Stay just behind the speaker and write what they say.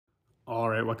All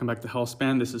right, welcome back to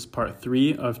Healthspan. This is part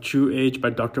 3 of True Age by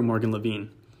Dr. Morgan Levine.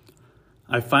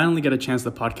 I finally get a chance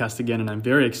to podcast again, and I'm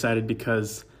very excited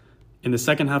because in the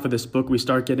second half of this book, we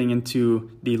start getting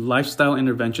into the lifestyle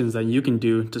interventions that you can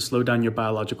do to slow down your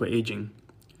biological aging.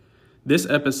 This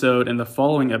episode and the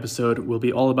following episode will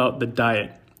be all about the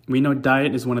diet. We know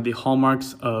diet is one of the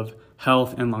hallmarks of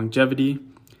health and longevity,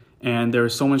 and there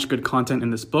is so much good content in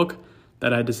this book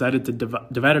that I decided to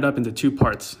divide it up into 2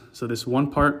 parts. So this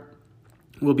one part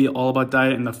will be all about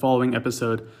diet, and the following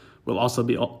episode will also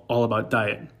be all about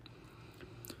diet.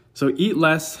 So eat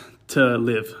less to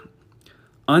live.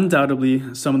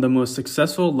 Undoubtedly, some of the most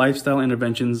successful lifestyle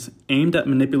interventions aimed at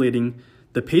manipulating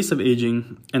the pace of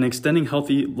aging and extending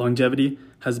healthy longevity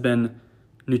has been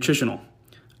nutritional.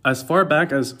 As far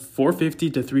back as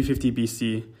 450 to 350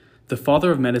 BC, the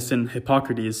father of medicine,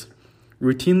 Hippocrates,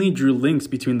 routinely drew links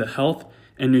between the health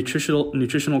and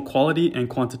nutritional quality and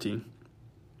quantity.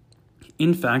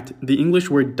 In fact, the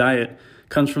English word diet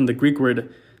comes from the Greek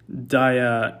word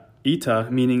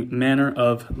diaeta, meaning manner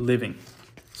of living.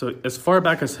 So as far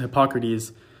back as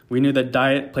Hippocrates, we knew that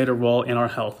diet played a role in our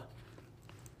health.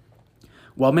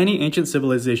 While many ancient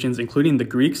civilizations, including the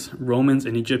Greeks, Romans,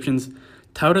 and Egyptians,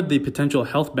 touted the potential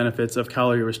health benefits of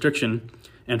calorie restriction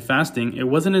and fasting, it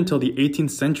wasn't until the 18th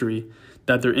century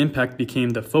that their impact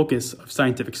became the focus of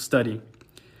scientific study.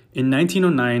 In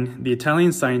 1909, the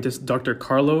Italian scientist Dr.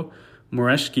 Carlo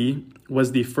Moreschi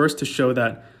was the first to show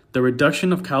that the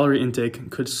reduction of calorie intake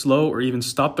could slow or even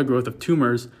stop the growth of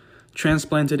tumors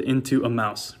transplanted into a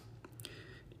mouse.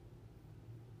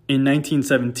 In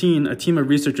 1917, a team of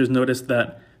researchers noticed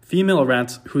that female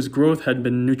rats whose growth had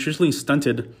been nutritionally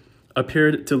stunted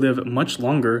appeared to live much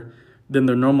longer than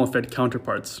their normal-fed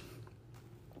counterparts.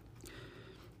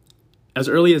 As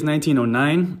early as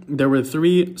 1909, there were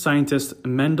 3 scientists,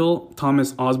 Mendel,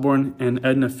 Thomas Osborne, and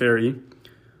Edna Ferry,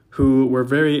 who were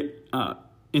very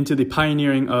into the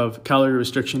pioneering of calorie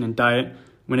restriction and diet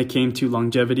when it came to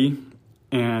longevity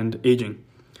and aging.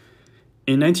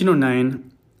 In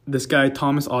 1909, this guy,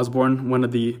 Thomas Osborne, one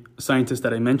of the scientists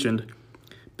that I mentioned,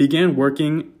 began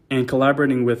working and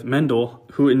collaborating with Mendel,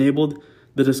 who enabled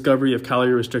the discovery of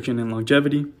calorie restriction and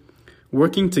longevity.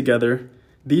 Working together,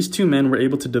 these 2 men were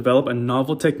able to develop a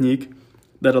novel technique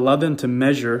that allowed them to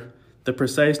measure the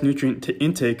precise nutrient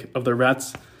intake of the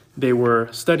rats they were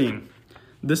studying.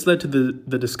 This led to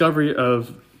the discovery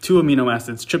of 2 amino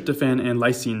acids, tryptophan and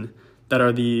lysine,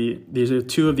 these are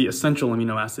 2 of the essential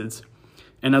amino acids.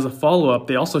 And as a follow-up,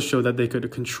 they also showed that they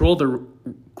could control the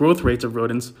growth rates of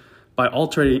rodents by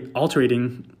altering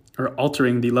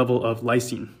the level of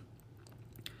lysine.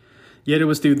 Yet it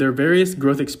was through their various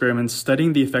growth experiments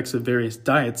studying the effects of various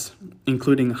diets,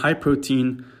 including high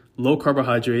protein, low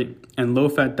carbohydrate, and low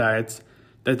fat diets,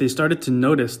 that they started to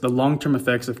notice the long-term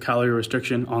effects of calorie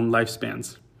restriction on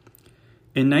lifespans.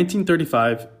 In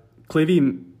 1935,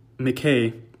 Clevie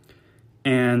McKay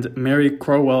and Mary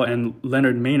Crowell and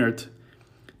Leonard Maynard,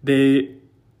 they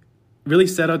really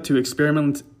set out to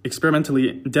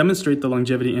experimentally demonstrate the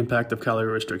longevity impact of calorie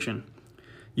restriction.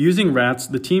 Using rats,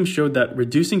 the team showed that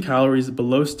reducing calories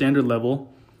below standard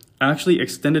level actually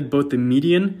extended both the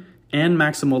median and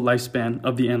maximal lifespan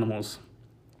of the animals.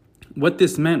 What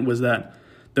this meant was that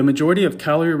the majority of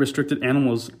calorie-restricted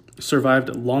animals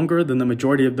survived longer than the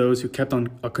majority of those who kept on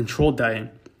a controlled diet.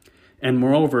 And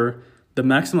moreover, the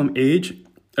maximum age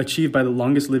achieved by the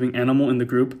longest living animal in the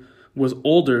group was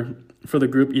older for the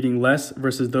group eating less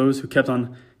versus those who kept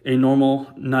on a normal,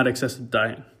 not excessive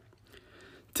diet.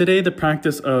 Today, the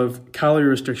practice of calorie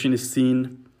restriction is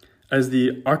seen as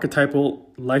the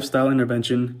archetypal lifestyle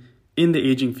intervention in the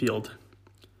aging field.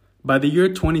 By the year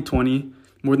 2020,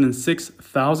 more than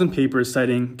 6,000 papers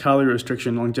citing calorie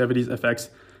restriction longevity's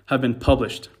effects have been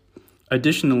published.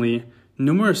 Additionally,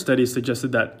 numerous studies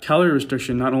suggested that calorie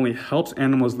restriction not only helps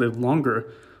animals live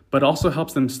longer, but also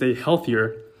helps them stay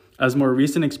healthier, as more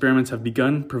recent experiments have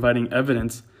begun providing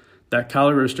evidence that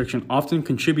calorie restriction often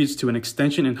contributes to an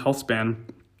extension in health span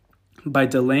by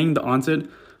delaying the onset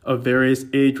of various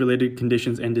age-related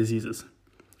conditions and diseases.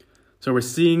 So we're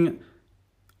seeing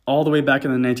all the way back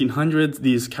in the 1900s,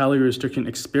 these calorie restriction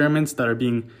experiments that are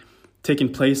being taken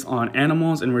place on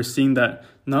animals, and we're seeing that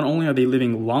not only are they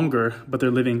living longer, but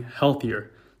they're living healthier.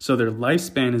 So their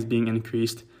lifespan is being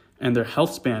increased, and their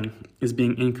health span is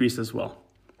being increased as well.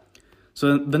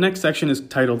 So the next section is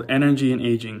titled Energy and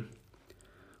Aging.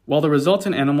 While the results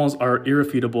in animals are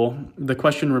irrefutable, the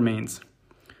question remains,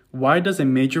 why does a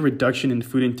major reduction in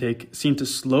food intake seem to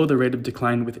slow the rate of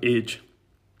decline with age?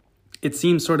 It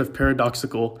seems sort of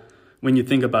paradoxical when you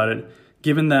think about it,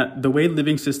 given that the way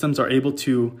living systems are able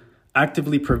to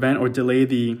actively prevent or delay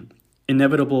the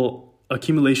inevitable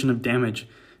accumulation of damage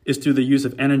is through the use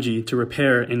of energy to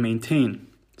repair and maintain.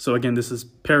 So again, this is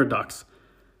paradox.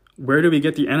 Where do we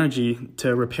get the energy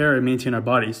to repair and maintain our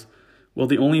bodies? Well,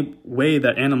 the only way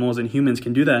that animals and humans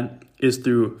can do that is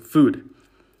through food.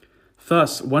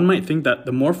 Thus, one might think that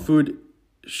the more food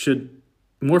should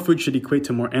equate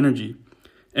to more energy,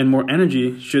 and more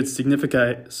energy should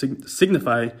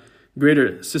signify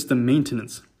greater system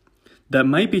maintenance. That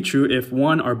might be true if,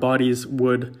 one, our bodies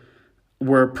were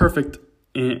perfect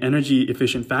energy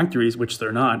efficient factories, which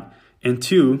they're not, and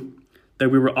two, that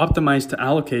we were optimized to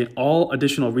allocate all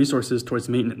additional resources towards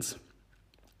maintenance.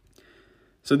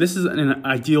 So this is an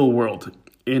ideal world.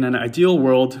 In an ideal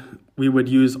world, we would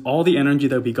use all the energy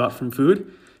that we got from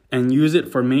food and use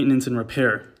it for maintenance and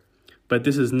repair. But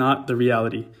this is not the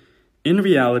reality. In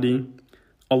reality,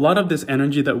 a lot of this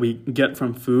energy that we get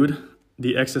from food,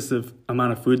 the excessive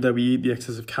amount of food that we eat, the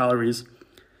excessive calories,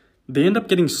 they end up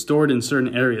getting stored in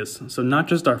certain areas. So not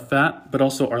just our fat, but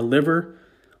also our liver,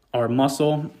 our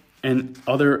muscle, and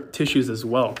other tissues as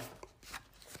well.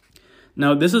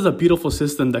 Now, this is a beautiful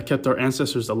system that kept our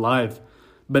ancestors alive,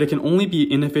 but it can only be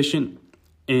inefficient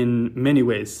in many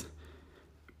ways.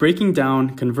 Breaking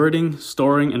down, converting,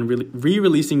 storing, and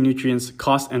re-releasing nutrients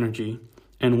costs energy,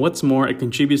 and what's more, it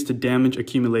contributes to damage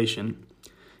accumulation.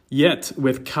 Yet,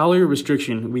 with calorie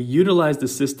restriction, we utilize the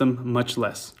system much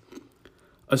less.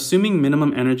 Assuming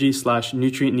minimum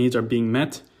energy/nutrient needs are being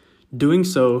met, doing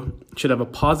so should have a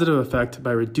positive effect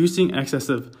by reducing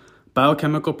excessive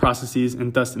biochemical processes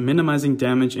and thus minimizing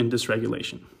damage and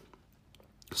dysregulation.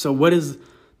 So what is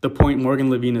the point Morgan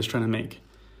Levine is trying to make?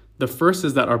 The first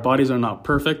is that our bodies are not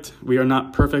perfect. We are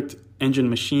not perfect engine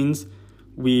machines.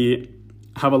 We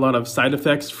have a lot of side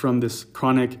effects from this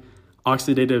chronic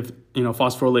oxidative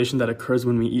phosphorylation that occurs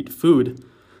when we eat food.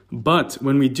 But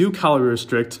when we do calorie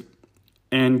restrict,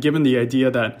 and given the idea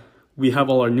that we have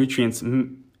all our nutrients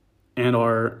and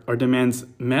our demands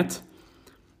met,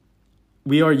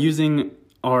 we are using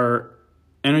our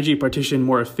energy partition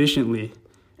more efficiently.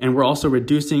 And we're also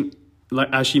reducing,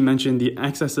 as she mentioned, the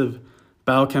excessive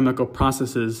biochemical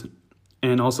processes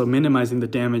and also minimizing the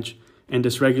damage and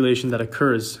dysregulation that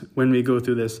occurs when we go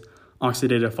through this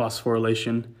oxidative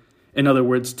phosphorylation. In other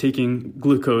words, taking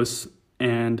glucose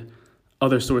and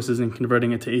other sources and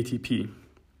converting it to ATP.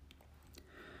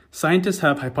 Scientists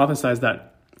have hypothesized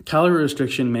that calorie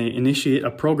restriction may initiate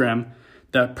a program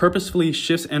that purposefully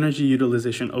shifts energy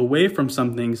utilization away from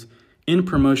some things in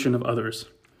promotion of others.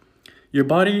 Your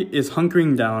body is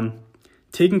hunkering down,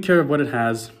 taking care of what it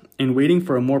has, and waiting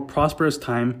for a more prosperous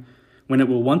time when it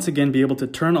will once again be able to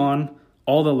turn on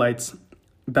all the lights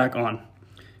back on.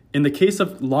 In the case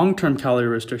of long-term calorie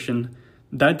restriction,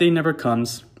 that day never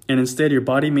comes, and instead your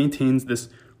body maintains this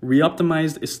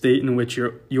re-optimized state in which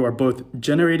you are both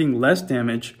generating less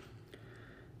damage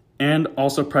and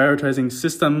also prioritizing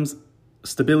systems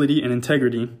stability and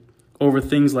integrity over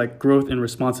things like growth and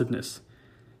responsiveness.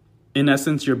 In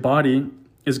essence, your body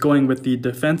is going with the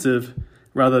defensive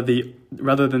rather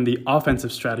than the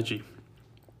offensive strategy.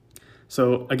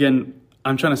 So again,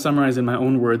 I'm trying to summarize in my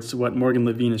own words what Morgan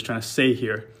Levine is trying to say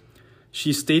here.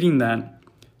 She's stating that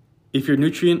if your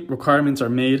nutrient requirements are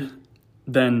made,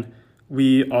 then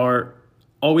we are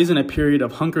always in a period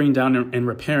of hunkering down and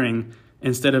repairing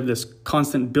instead of this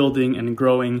constant building and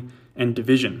growing and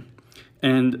division.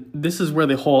 And this is where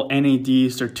the whole NAD,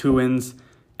 sirtuins,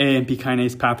 AMP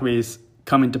kinase pathways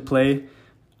come into play.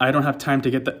 I don't have time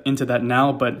to get into that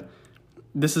now, but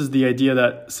this is the idea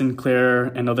that Sinclair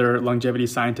and other longevity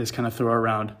scientists kind of throw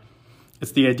around.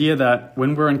 It's the idea that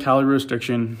when we're in calorie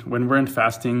restriction, when we're in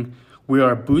fasting, we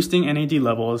are boosting NAD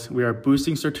levels, we are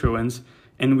boosting sirtuins,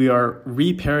 and we are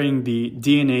repairing the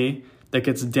DNA that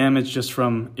gets damaged just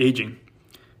from aging.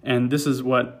 And this is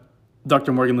what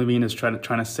Dr. Morgan Levine is trying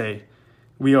to say.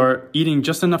 We are eating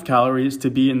just enough calories to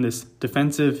be in this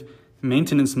defensive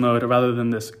maintenance mode rather than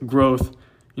this growth,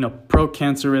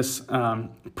 pro-cancerous,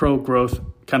 pro-growth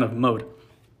kind of mode.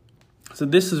 So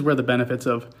this is where the benefits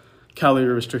of calorie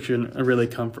restriction really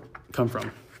come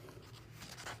from.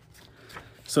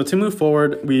 So to move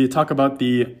forward, we talk about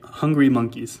the hungry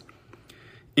monkeys.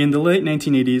 In the late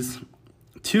 1980s,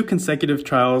 2 consecutive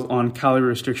trials on calorie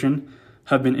restriction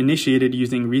have been initiated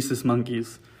using rhesus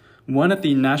monkeys, one at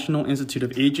the National Institute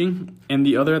of Aging and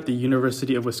the other at the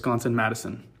University of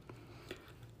Wisconsin-Madison.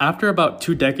 After about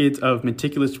 2 decades of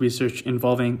meticulous research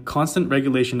involving constant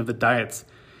regulation of the diets,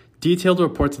 detailed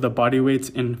reports of the body weights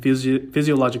and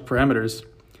physiologic parameters,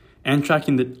 and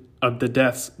tracking of the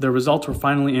deaths, the results were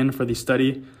finally in for the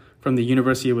study from the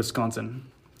University of Wisconsin.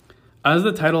 As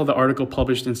the title of the article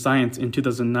published in Science in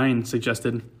 2009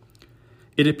 suggested,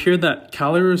 it appeared that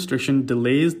calorie restriction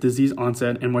delays disease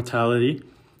onset and mortality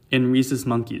in rhesus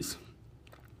monkeys.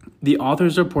 The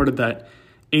authors reported that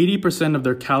 80% of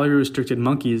their calorie-restricted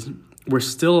monkeys were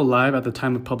still alive at the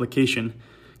time of publication,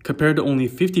 compared to only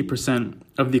 50%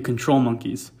 of the control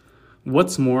monkeys.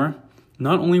 What's more,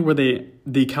 not only were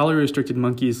the calorie-restricted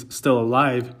monkeys still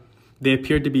alive, they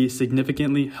appeared to be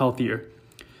significantly healthier.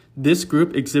 This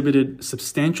group exhibited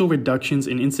substantial reductions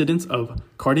in incidence of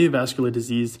cardiovascular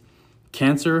disease,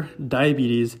 cancer,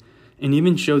 diabetes, and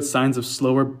even showed signs of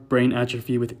slower brain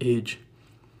atrophy with age.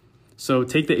 So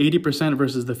take the 80%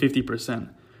 versus the 50%.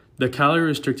 The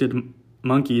calorie-restricted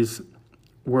monkeys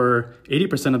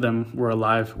 80% of them were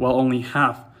alive, while only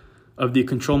half of the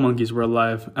control monkeys were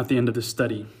alive at the end of the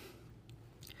study.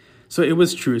 So it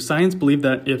was true. Science believed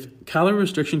that if calorie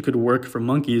restriction could work for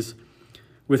monkeys,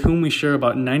 with whom we share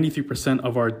about 93%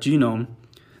 of our genome,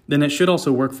 then it should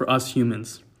also work for us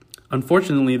humans.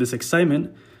 Unfortunately, this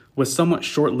excitement was somewhat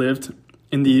short-lived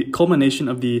in the culmination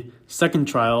of the second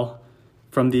trial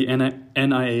from the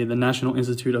NIA, the National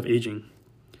Institute of Aging.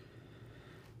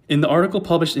 In the article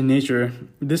published in Nature,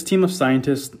 this team of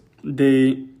scientists,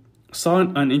 they saw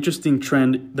an interesting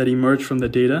trend that emerged from the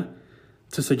data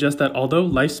to suggest that although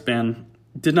lifespan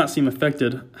did not seem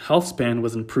affected, health span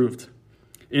was improved.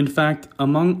 In fact,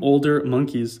 among older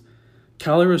monkeys,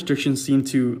 calorie restrictions seemed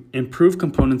to improve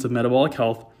components of metabolic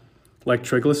health, like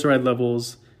triglyceride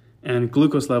levels and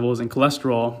glucose levels and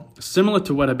cholesterol, similar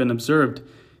to what had been observed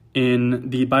in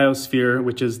the biosphere,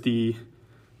 which is the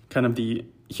kind of the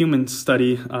human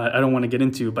study I don't want to get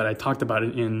into, but I talked about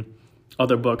it in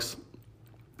other books.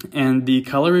 And the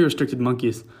calorie-restricted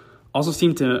monkeys also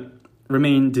seem to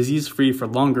remain disease-free for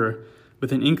longer,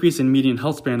 with an increase in median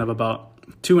health span of about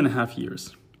 2.5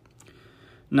 years.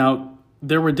 Now,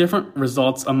 there were different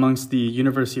results amongst the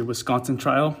University of Wisconsin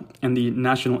trial and the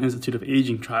National Institute of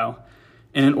Aging trial.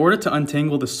 And in order to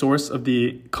untangle the source of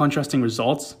the contrasting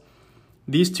results,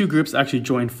 these two groups actually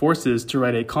joined forces to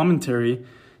write a commentary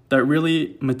that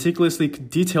really meticulously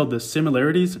detailed the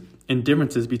similarities and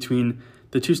differences between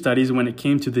the two studies when it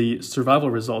came to the survival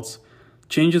results,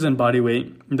 changes in body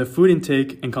weight, the food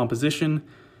intake and composition,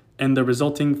 and the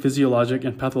resulting physiologic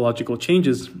and pathological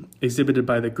changes exhibited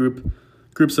by the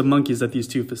groups of monkeys at these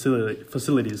two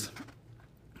facilities.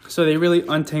 So they really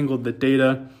untangled the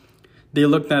data. They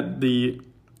looked at the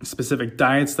specific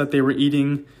diets that they were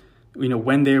eating,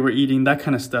 when they were eating, that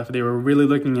kind of stuff. They were really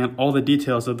looking at all the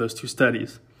details of those two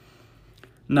studies.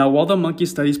 Now, while the monkey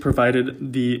studies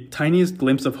provided the tiniest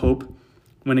glimpse of hope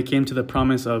when it came to the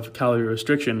promise of calorie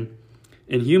restriction,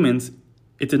 in humans,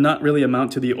 it did not really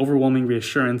amount to the overwhelming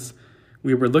reassurance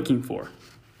we were looking for.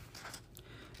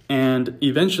 And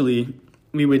eventually,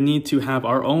 we would need to have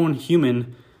our own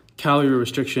human calorie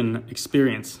restriction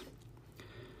experience.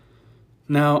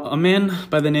 Now, a man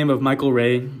by the name of Michael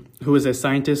Ray, who is a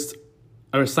science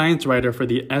writer for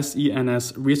the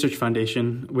SENS Research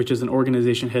Foundation, which is an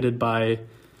organization headed by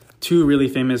two really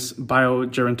famous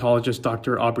biogerontologists,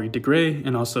 Dr. Aubrey de Grey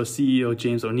and also CEO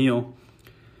James O'Neill.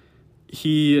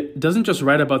 He doesn't just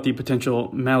write about the potential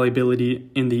malleability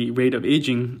in the rate of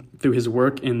aging through his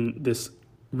work in this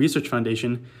research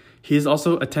foundation, he is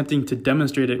also attempting to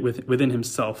demonstrate it within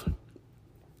himself.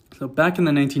 So back in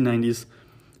the 1990s,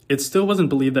 it still wasn't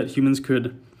believed that humans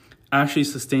could actually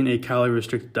sustain a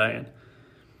calorie-restricted diet.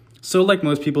 So like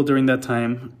most people during that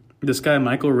time, this guy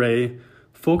Michael Ray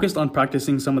focused on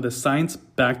practicing some of the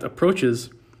science-backed approaches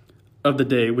of the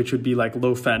day, which would be like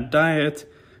low-fat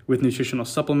diet with nutritional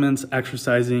supplements,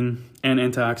 exercising, and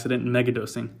antioxidant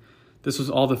megadosing. This was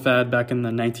all the fad back in the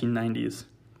 1990s.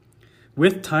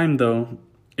 With time, though,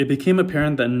 it became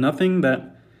apparent that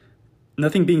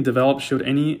nothing being developed showed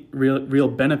any real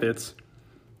benefits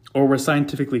or were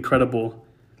scientifically credible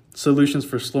solutions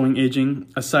for slowing aging,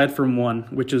 aside from one,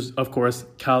 which is, of course,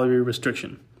 calorie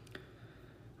restriction.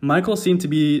 Michael seemed to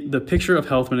be the picture of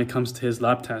health when it comes to his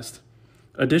lab test.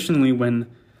 Additionally, when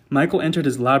Michael entered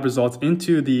his lab results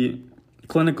into the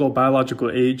clinical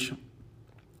biological age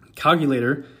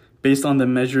calculator based on the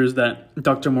measures that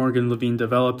Dr. Morgan Levine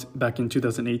developed back in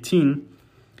 2018,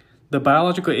 the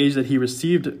biological age that he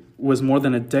received was more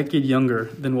than a decade younger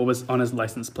than what was on his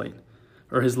license plate,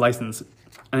 or his license,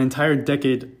 an entire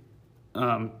decade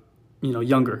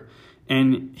younger.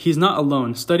 And he's not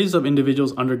alone. Studies of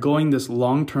individuals undergoing this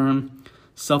long-term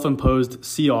self-imposed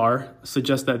CR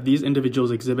suggest that these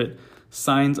individuals exhibit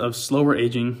signs of slower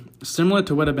aging, similar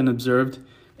to what have been observed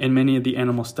in many of the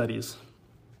animal studies.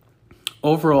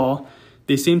 Overall,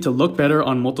 they seem to look better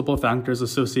on multiple factors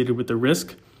associated with the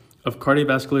risk of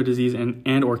cardiovascular disease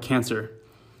and or cancer.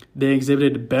 They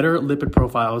exhibited better lipid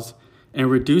profiles and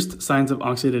reduced signs of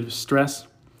oxidative stress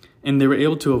and they were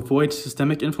able to avoid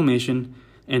systemic inflammation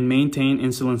and maintain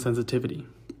insulin sensitivity.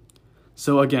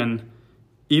 So again,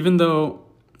 even though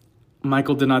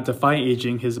Michael did not defy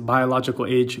aging, his biological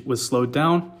age was slowed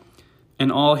down,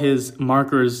 and all his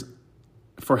markers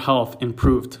for health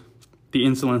improved. The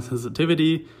insulin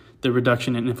sensitivity, the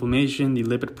reduction in inflammation, the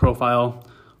lipid profile,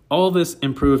 all this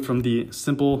improved from the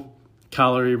simple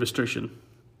calorie restriction.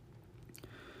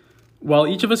 While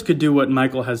each of us could do what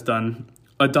Michael has done,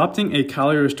 adopting a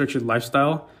calorie-restricted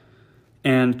lifestyle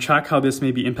and track how this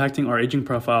may be impacting our aging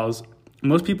profiles,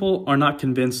 most people are not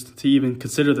convinced to even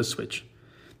consider the switch.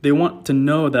 They want to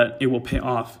know that it will pay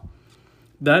off.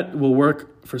 That will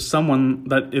work for someone,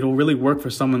 that it'll really work for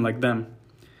someone like them.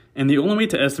 And the only way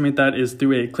to estimate that is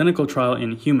through a clinical trial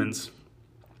in humans.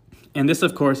 And this,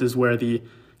 of course, is where the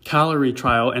calorie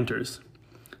trial enters.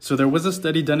 So there was a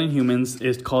study done in humans.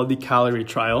 It's called the calorie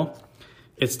trial.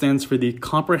 It stands for the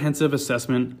Comprehensive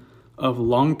Assessment of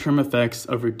Long-Term Effects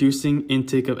of Reducing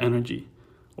Intake of Energy,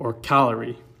 or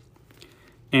calorie.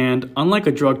 And unlike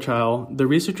a drug trial, the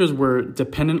researchers were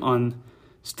dependent on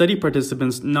study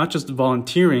participants not just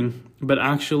volunteering, but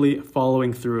actually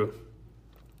following through.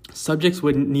 Subjects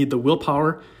would need the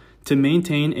willpower to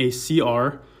maintain a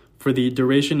CR for the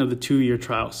duration of the 2-year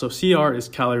trial. So CR is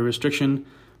calorie restriction.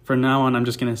 From now on, I'm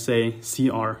just going to say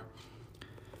CR.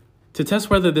 To test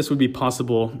whether this would be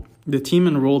possible, the team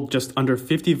enrolled just under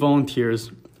 50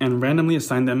 volunteers and randomly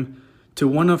assigned them to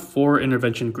one of 4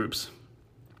 intervention groups.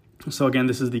 So again,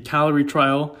 this is the calorie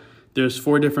trial. There's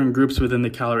 4 different groups within the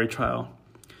calorie trial.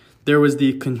 There was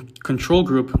the control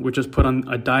group, which was put on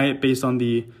a diet based on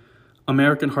the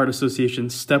American Heart Association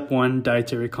Step 1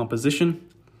 dietary composition.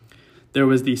 There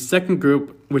was the second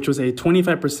group, which was a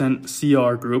 25%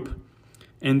 CR group,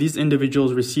 and these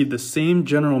individuals received the same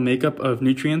general makeup of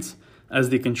nutrients as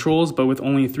the controls, but with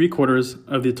only 3/4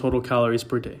 of the total calories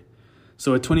per day.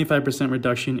 So a 25%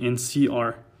 reduction in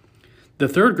CR. The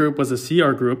third group was a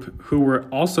CR group who were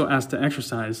also asked to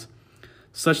exercise,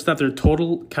 such that their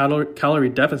total calorie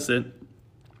deficit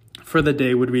for the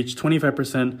day would reach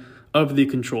 25% of the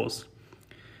controls.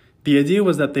 The idea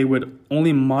was that they would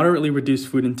only moderately reduce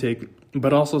food intake,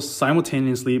 but also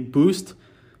simultaneously boost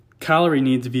calorie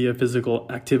needs via physical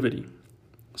activity.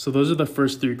 So those are the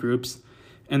first 3 groups.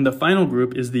 And the final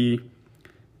group is the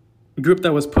group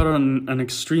that was put on an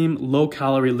extreme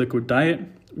low-calorie liquid diet,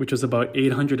 which was about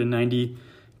 890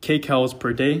 kcals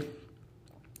per day,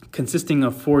 consisting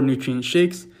of 4 nutrient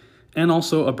shakes and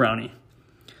also a brownie.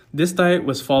 This diet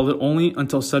was followed only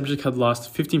until subjects had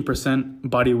lost 15%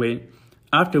 body weight,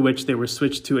 after which they were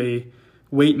switched to a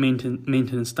weight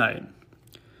maintenance diet.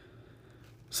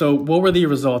 So what were the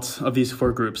results of these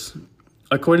 4 groups?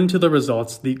 According to the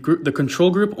results, the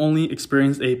control group only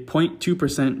experienced a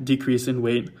 0.2% decrease in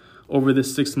weight over the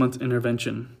 6-month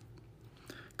intervention.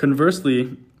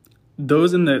 Conversely,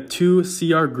 those in the 2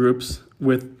 CR groups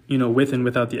with and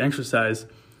without the exercise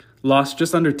lost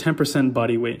just under 10%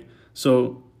 body weight.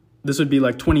 So this would be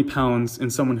like 20 pounds in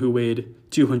someone who weighed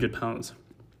 200 pounds.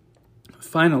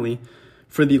 Finally,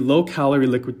 for the low-calorie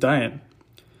liquid diet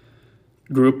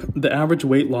group, the average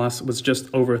weight loss was just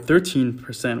over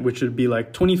 13%, which would be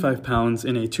like 25 pounds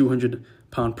in a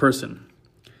 200-pound person.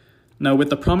 Now, with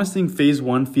the promising phase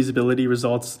 1 feasibility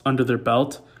results under their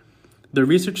belt, the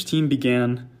research team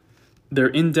began their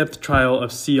in-depth trial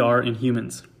of CR in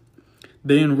humans.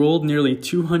 They enrolled nearly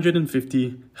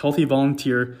 250 healthy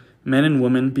volunteer men and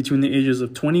women between the ages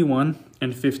of 21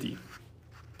 and 50.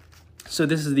 So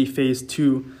this is the phase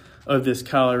 2 of this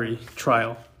calorie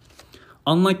trial.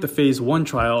 Unlike the phase 1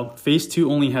 trial, phase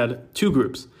 2 only had 2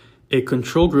 groups, a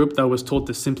control group that was told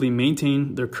to simply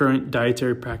maintain their current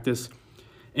dietary practice,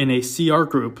 and a CR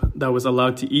group that was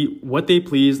allowed to eat what they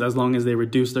pleased as long as they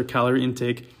reduced their calorie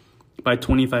intake by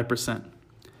 25%.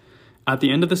 At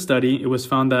the end of the study, it was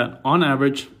found that, on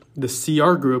average, the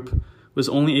CR group was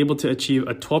only able to achieve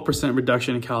a 12%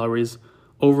 reduction in calories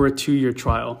over a 2-year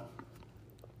trial.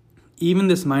 Even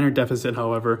this minor deficit,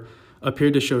 however,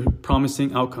 appeared to show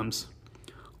promising outcomes.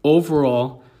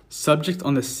 Overall, subjects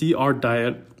on the CR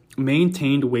diet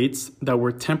maintained weights that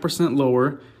were 10%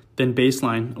 lower than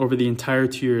baseline over the entire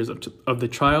 2 years of the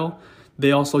trial.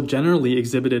 They also generally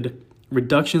exhibited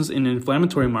reductions in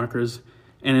inflammatory markers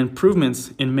and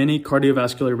improvements in many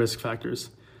cardiovascular risk factors.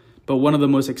 But one of the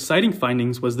most exciting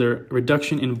findings was their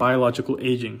reduction in biological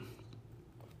aging.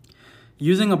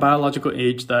 Using a biological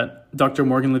age that Dr.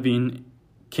 Morgan Levine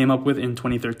came up with in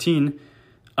 2013,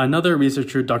 another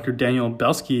researcher, Dr. Daniel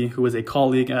Belsky, who was a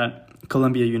colleague at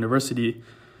Columbia University,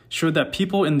 showed that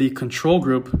people in the control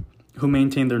group who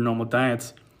maintained their normal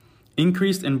diets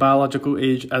increased in biological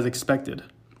age as expected,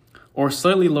 or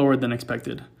slightly lower than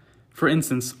expected, For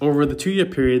instance, over the 2-year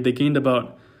period, they gained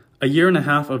about a year and a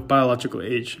half of biological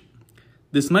age.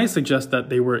 This might suggest that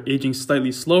they were aging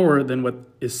slightly slower than what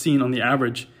is seen on the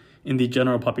average in the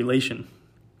general population.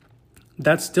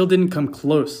 That still didn't come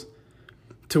close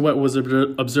to what was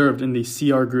observed in the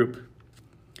CR group.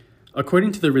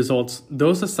 According to the results,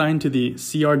 those assigned to the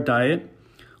CR diet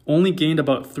only gained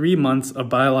about 3 months of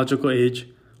biological age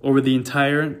over the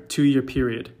entire 2-year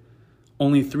period.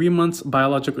 Only 3 months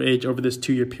biological age over this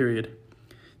 2-year period.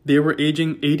 They were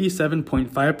aging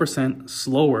 87.5%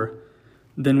 slower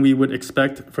than we would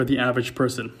expect for the average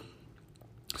person.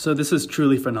 So this is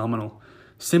truly phenomenal.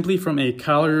 Simply from a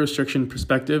calorie restriction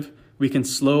perspective, we can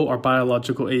slow our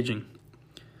biological aging.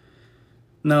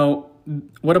 Now,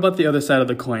 what about the other side of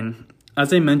the coin?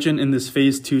 As I mentioned in this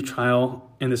phase 2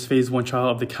 trial, in this phase 1 trial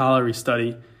of the calorie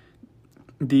study,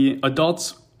 the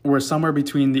adults were somewhere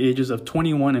between the ages of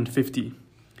 21 and 50.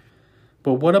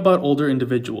 But what about older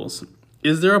individuals?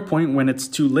 Is there a point when it's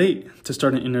too late to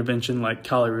start an intervention like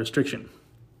calorie restriction?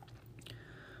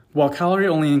 While calorie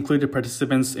only included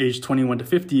participants aged 21 to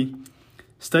 50,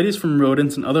 studies from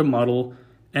rodents and other model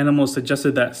animals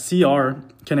suggested that CR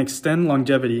can extend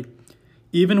longevity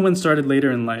even when started later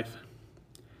in life.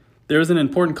 There is an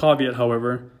important caveat,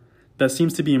 however, that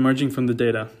seems to be emerging from the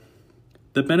data.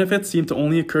 The benefits seem to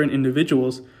only occur in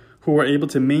individuals who are able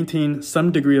to maintain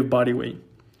some degree of body weight.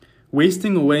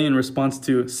 Wasting away in response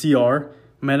to CR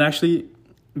might actually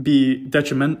be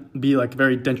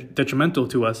very detrimental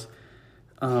to us,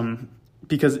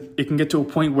 because it can get to a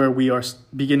point where we are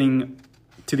beginning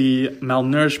to the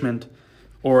malnourishment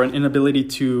or an inability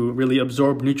to really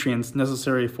absorb nutrients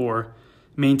necessary for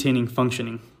maintaining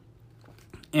functioning.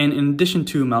 And in addition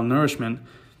to malnourishment,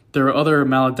 there are other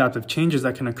maladaptive changes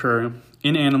that can occur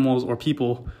in animals or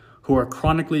people who are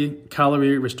chronically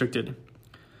calorie restricted.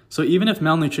 So even if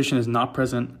malnutrition is not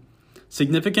present,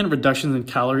 significant reductions in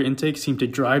calorie intake seem to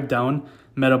drive down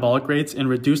metabolic rates and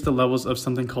reduce the levels of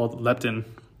something called leptin.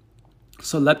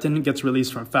 So leptin gets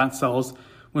released from fat cells.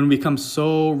 When we become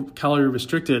so calorie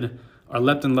restricted, our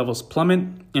leptin levels plummet,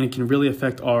 and it can really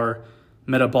affect our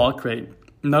metabolic rate.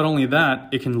 Not only that,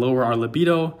 it can lower our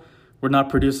libido. We're not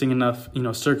producing enough,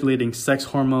 circulating sex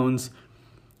hormones.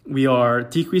 We are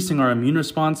decreasing our immune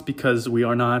response because we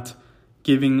are not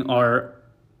giving our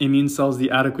immune cells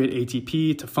the adequate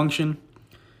ATP to function.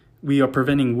 We are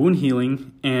preventing wound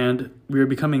healing, and we are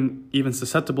becoming even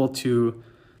susceptible to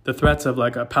the threats of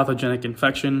like a pathogenic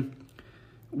infection.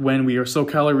 When we are so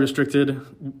calorie restricted,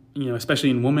 especially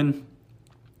in women,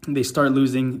 they start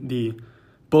losing the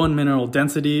bone mineral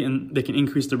density, and they can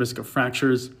increase the risk of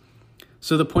fractures.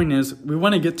 So the point is, we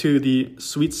want to get to the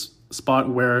sweet spot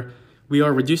where we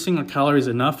are reducing our calories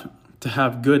enough to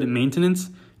have good maintenance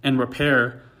and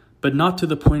repair, but not to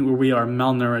the point where we are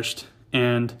malnourished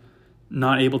and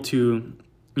not able to,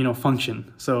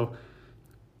 function. So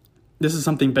this is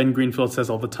something Ben Greenfield says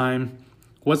all the time.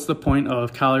 What's the point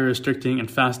of calorie restricting and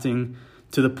fasting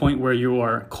to the point where you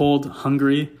are cold,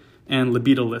 hungry, and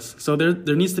libidoless? So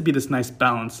there needs to be this nice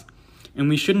balance. And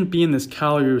we shouldn't be in this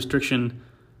calorie restriction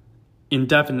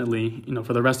indefinitely,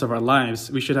 for the rest of our lives.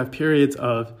 We should have periods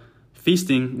of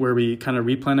feasting where we kind of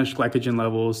replenish glycogen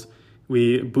levels,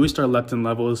 we boost our leptin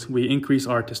levels, we increase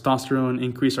our testosterone,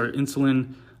 increase our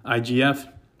insulin, IGF.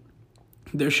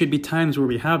 There should be times where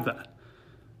we have that.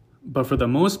 But for the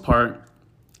most part,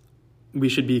 we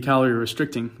should be calorie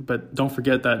restricting. But don't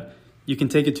forget that you can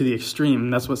take it to the extreme.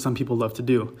 That's what some people love to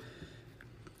do.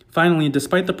 Finally,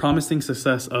 despite the promising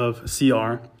success of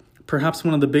CR, perhaps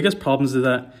one of the biggest problems is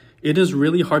that it is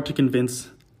really hard to convince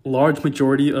large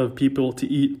majority of people to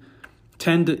eat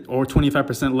 10 or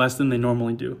 25% less than they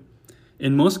normally do.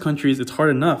 In most countries, it's hard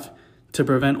enough to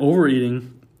prevent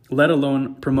overeating, let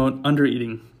alone promote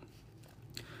undereating.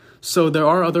 So there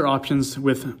are other options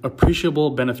with appreciable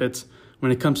benefits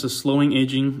when it comes to slowing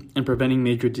aging and preventing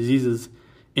major diseases.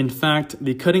 In fact,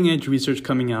 the cutting-edge research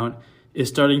coming out is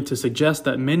starting to suggest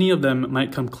that many of them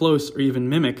might come close or even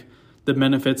mimic the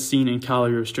benefits seen in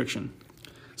calorie restriction.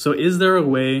 So is there a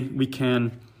way we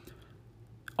can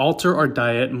alter our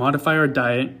diet, modify our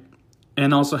diet,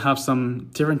 and also have some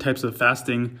different types of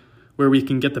fasting where we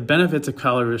can get the benefits of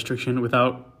calorie restriction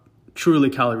without truly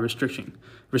calorie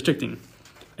restricting?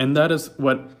 And that is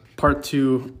what part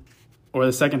 2 or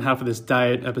the second half of this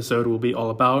diet episode will be all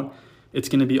about. It's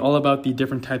going to be all about the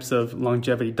different types of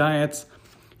longevity diets,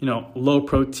 low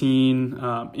protein,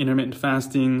 intermittent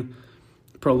fasting,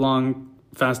 prolonged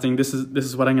fasting. This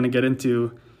is what I'm going to get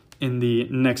into in the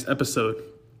next episode.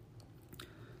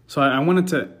 So I wanted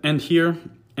to end here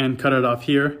and cut it off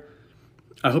here.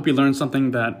 I hope you learned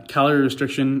something that calorie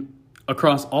restriction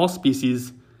across all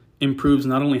species improves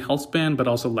not only health span, but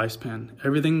also lifespan.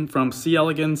 Everything from C.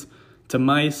 elegans to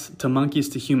mice to monkeys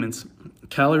to humans.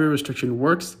 Calorie restriction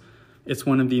works. It's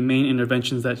one of the main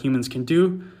interventions that humans can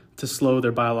do to slow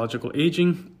their biological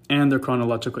aging and their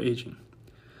chronological aging.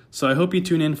 So I hope you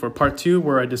tune in for part 2,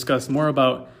 where I discuss more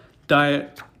about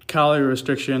diet, calorie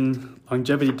restriction,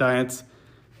 longevity diets,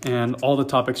 and all the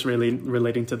topics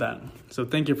relating to that. So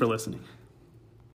thank you for listening.